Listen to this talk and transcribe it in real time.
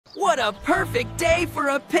What a perfect day for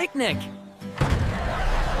a picnic!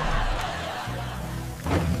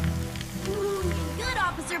 Good,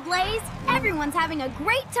 Officer Blaze. Everyone's having a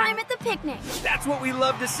great time at the picnic. That's what we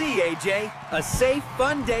love to see, AJ. A safe,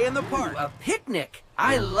 fun day in the park. A picnic?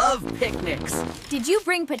 I love picnics. Did you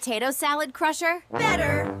bring potato salad, Crusher?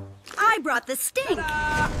 Better. I brought the stink.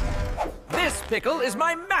 This pickle is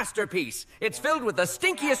my masterpiece. It's filled with the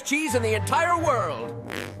stinkiest cheese in the entire world.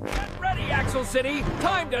 Get ready, Axle City.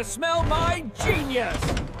 Time to smell my genius.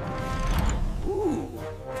 Ooh,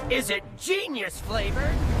 is it genius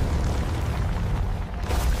flavored?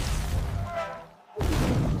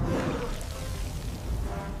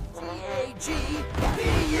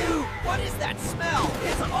 G-A-G-B-U. What is that smell?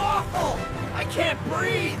 It's awful. I can't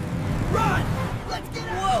breathe. Run. Let's get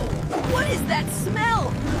out. Whoa! What is that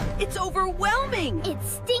smell? It's overwhelming!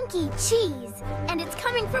 It's stinky cheese, and it's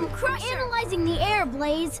coming from Crusher. Analyzing the air,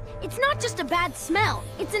 Blaze. It's not just a bad smell,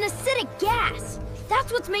 it's an acidic gas.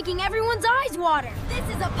 That's what's making everyone's eyes water. This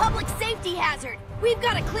is a public safety hazard. We've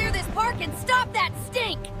got to clear this park and stop that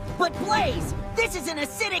stink. But Blaze, this is an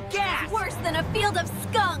acidic gas! Worse than a field of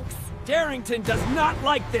skunks. Darrington does not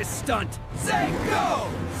like this stunt. Say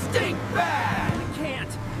go! Stink bad!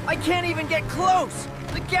 I can't even get close!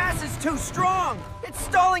 The gas is too strong! It's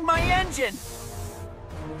stalling my engine!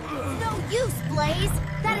 It's no use, Blaze.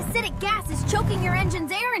 That acidic gas is choking your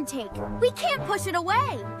engine's air intake. We can't push it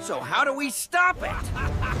away. So how do we stop it?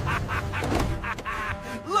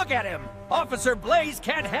 Look at him! Officer Blaze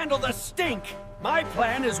can't handle the stink! My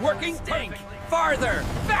plan is working perfectly. Farther!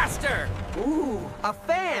 Faster! Ooh, a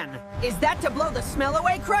fan. Is that to blow the smell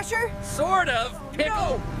away, Crusher? Sort of, Pickle!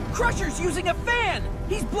 No! Crusher's using a fan!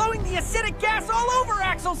 He's blowing the acidic gas all over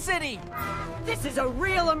Axle City! This is a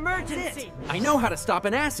real emergency! I know how to stop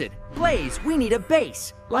an acid. Blaze, we need a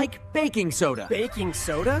base, like baking soda. Baking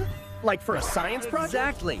soda? Like for a science project?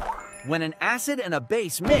 Exactly. When an acid and a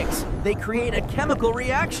base mix, they create a chemical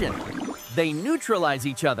reaction. They neutralize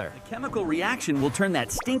each other. The chemical reaction will turn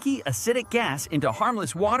that stinky, acidic gas into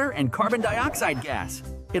harmless water and carbon dioxide gas.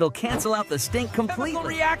 It'll cancel out the stink completely. Chemical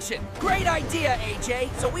reaction! Great idea, AJ!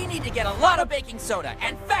 So we need to get a lot of baking soda,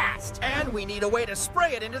 and fast! And we need a way to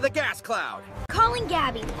spray it into the gas cloud. Calling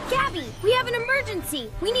Gabby. Gabby, we have an emergency.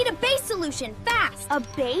 We need a base solution, fast. A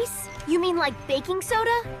base? You mean like baking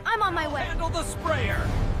soda? I'm on my way. Handle the sprayer!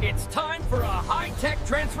 It's time for a high-tech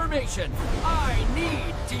transformation! I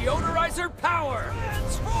need deodorizer power!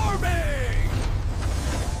 Transforming!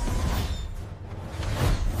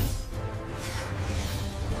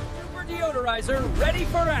 Super deodorizer ready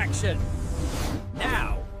for action!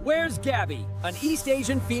 Now, where's Gabby? An East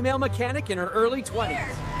Asian female mechanic in her early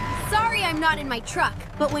 20s. Sorry I'm not in my truck,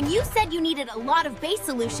 but when you said you needed a lot of base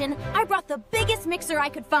solution, I brought the biggest mixer I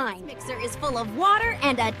could find. The mixer is full of water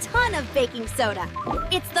and a ton of baking soda.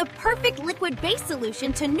 It's the perfect liquid base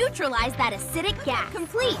solution to neutralize that acidic gas.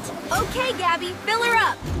 Complete. Okay, Gabby, fill her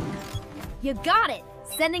up. You got it.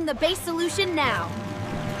 Sending the base solution now.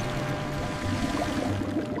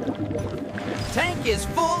 Tank is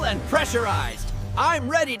full and pressurized. I'm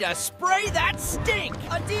ready to spray that stink!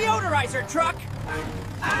 A deodorizer truck!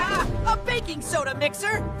 A baking soda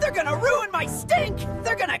mixer! They're gonna ruin my stink!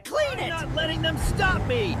 They're gonna clean it! I'm not letting them stop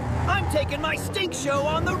me! I'm taking my stink show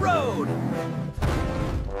on the road!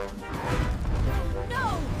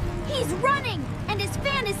 No! He's running! And his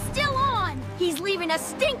fan is still on! He's leaving a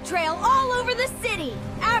stink trail all over the city!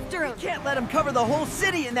 After him! Can't let him cover the whole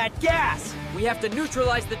city in that gas! We have to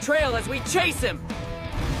neutralize the trail as we chase him!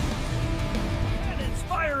 Cannons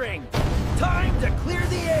firing! Time to clear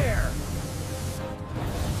the air!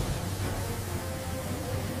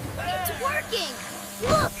 It's working!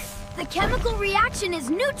 Look! The chemical reaction is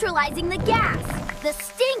neutralizing the gas! The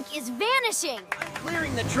stink is vanishing! I'm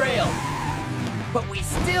clearing the trail! But we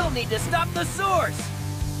still need to stop the source!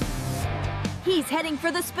 He's heading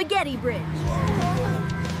for the spaghetti bridge.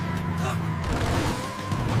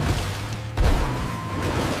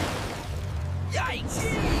 Yikes!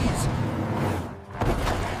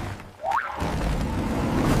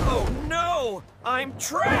 Oh no! I'm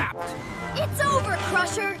trapped! It's over,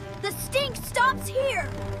 Crusher! The stink stops here!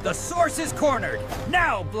 The source is cornered!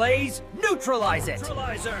 Now, Blaze, neutralize it!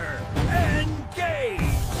 Neutralizer! Engage!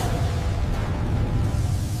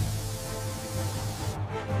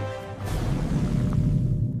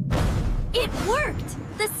 It worked!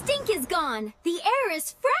 The stink is gone! The air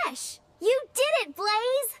is fresh! You did it,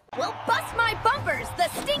 Blaze! Well, bust my bumpers! The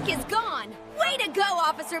stink is gone! Way to go,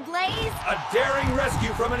 Officer Blaze! A daring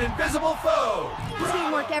rescue from an invisible foe!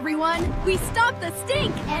 Teamwork, everyone! We stopped the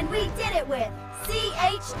stink! And we did it with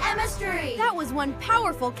chemistry. That was one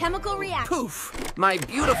powerful chemical reaction. Poof! My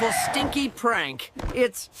beautiful stinky prank.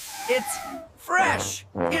 It's fresh.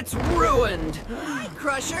 It's ruined. Hi,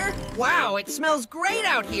 Crusher. Wow, it smells great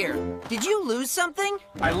out here. Did you lose something?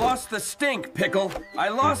 I lost the stink, Pickle. I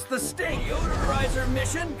lost the stink. Deodorizer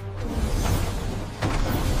mission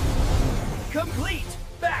complete.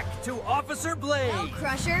 Back to Officer Blaze. Well,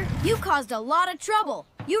 Crusher, you caused a lot of trouble.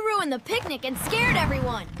 You ruined the picnic and scared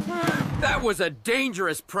everyone. That was a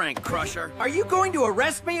dangerous prank, Crusher. Are you going to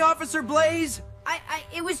arrest me, Officer Blaze?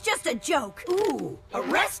 It was just a joke. Ooh,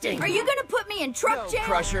 arresting. Are you gonna put me in truck jail?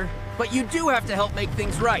 Crusher, but you do have to help make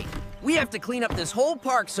things right. We have to clean up this whole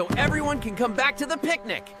park so everyone can come back to the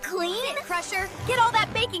picnic. Clean? Crusher, get all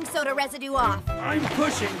that baking soda residue off. I'm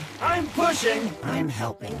pushing. I'm pushing. I'm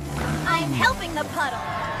helping. I'm helping the puddle.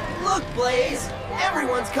 Look, Blaze,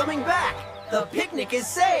 everyone's coming back. The picnic is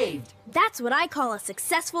saved. That's what I call a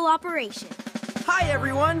successful operation. Hi,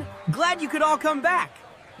 everyone. Glad you could all come back.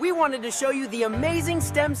 We wanted to show you the amazing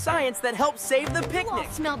STEM science that helped save the You all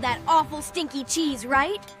picnic. smelled that awful stinky cheese,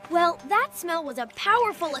 right? Well, that smell was a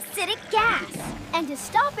powerful acidic gas. And to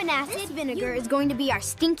stop an acid, vinegar is going to be our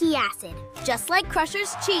stinky acid, just like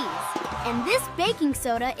Crusher's cheese. And this baking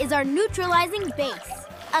soda is our neutralizing base,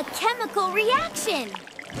 a chemical reaction.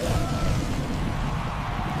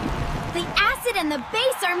 The acid and the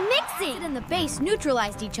base are mixing. Acid and the base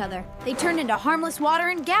neutralized each other. They turned into harmless water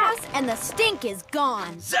and gas, and the stink is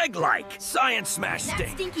gone. Zeg-like. Science smash That stink.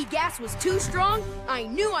 stinky gas was too strong. I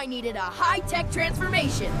knew I needed a high-tech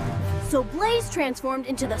transformation. So Blaze transformed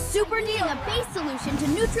into the super-stinky base solution to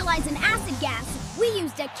neutralize an acid gas. We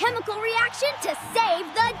used a chemical reaction to save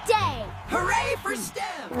the day. Hooray for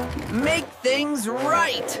STEM! Make things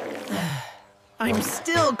right. I'm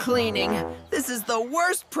still cleaning. This is the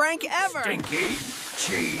worst prank ever. Stinky,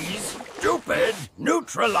 cheese, stupid,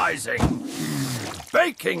 neutralizing,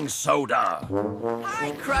 baking soda.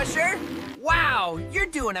 Hi, Crusher. Wow, you're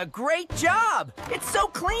doing a great job. It's so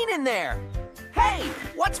clean in there. Hey,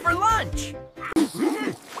 what's for lunch?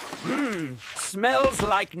 Smells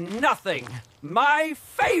like nothing. My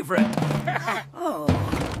favorite.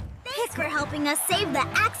 Thanks for helping us save the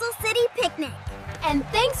Axle City picnic. And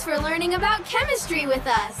thanks for learning about chemistry with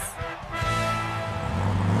us.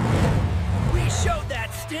 We showed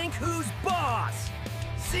that stink who's boss.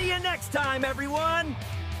 See you next time, everyone.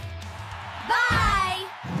 Bye!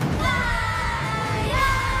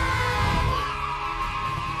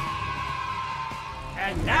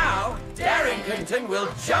 And now, Darrington will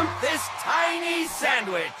jump this tiny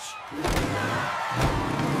sandwich.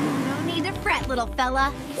 No need to fret, little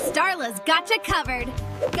fella. Starla's got you covered.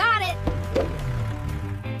 Got it.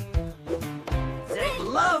 Zeg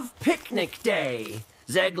love picnic day.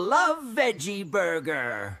 Zeg love veggie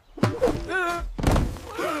burger.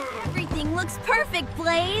 Everything looks perfect,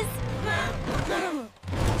 Blaze.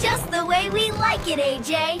 Just the way we like it,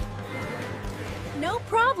 AJ. No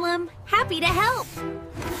problem. Happy to help.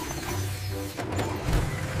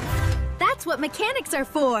 That's what mechanics are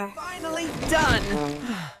for. Finally done.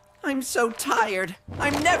 I'm so tired.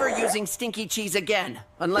 I'm never using stinky cheese again,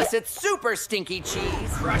 unless it's super stinky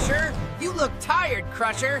cheese. Crusher, you look tired,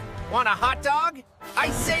 Crusher. Want a hot dog?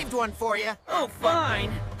 I saved one for you. Oh,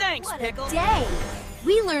 fine. Thanks, What Pickle. a day.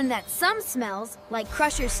 We learned that some smells, like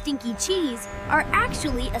Crusher's stinky cheese, are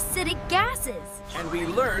actually acidic gases. And we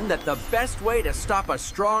learned that the best way to stop a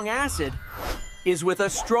strong acid is with a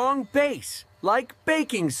strong base, like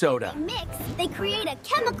baking soda. Mix, they create a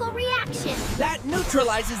chemical reaction. That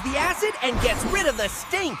neutralizes the acid and gets rid of the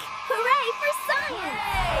stink. Hooray for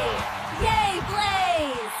science! Yay,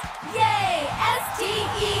 Blaze! Yay,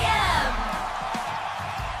 STEM!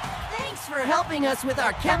 Thanks for helping us with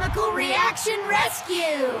our chemical reaction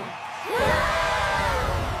rescue.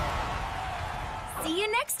 See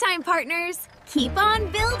you next time, partners. Keep on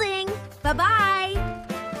building. Bye-bye.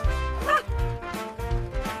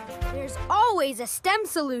 There's always a STEM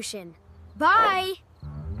solution. Bye.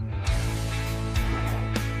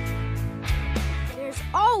 There's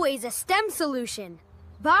always a STEM solution.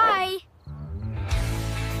 Bye.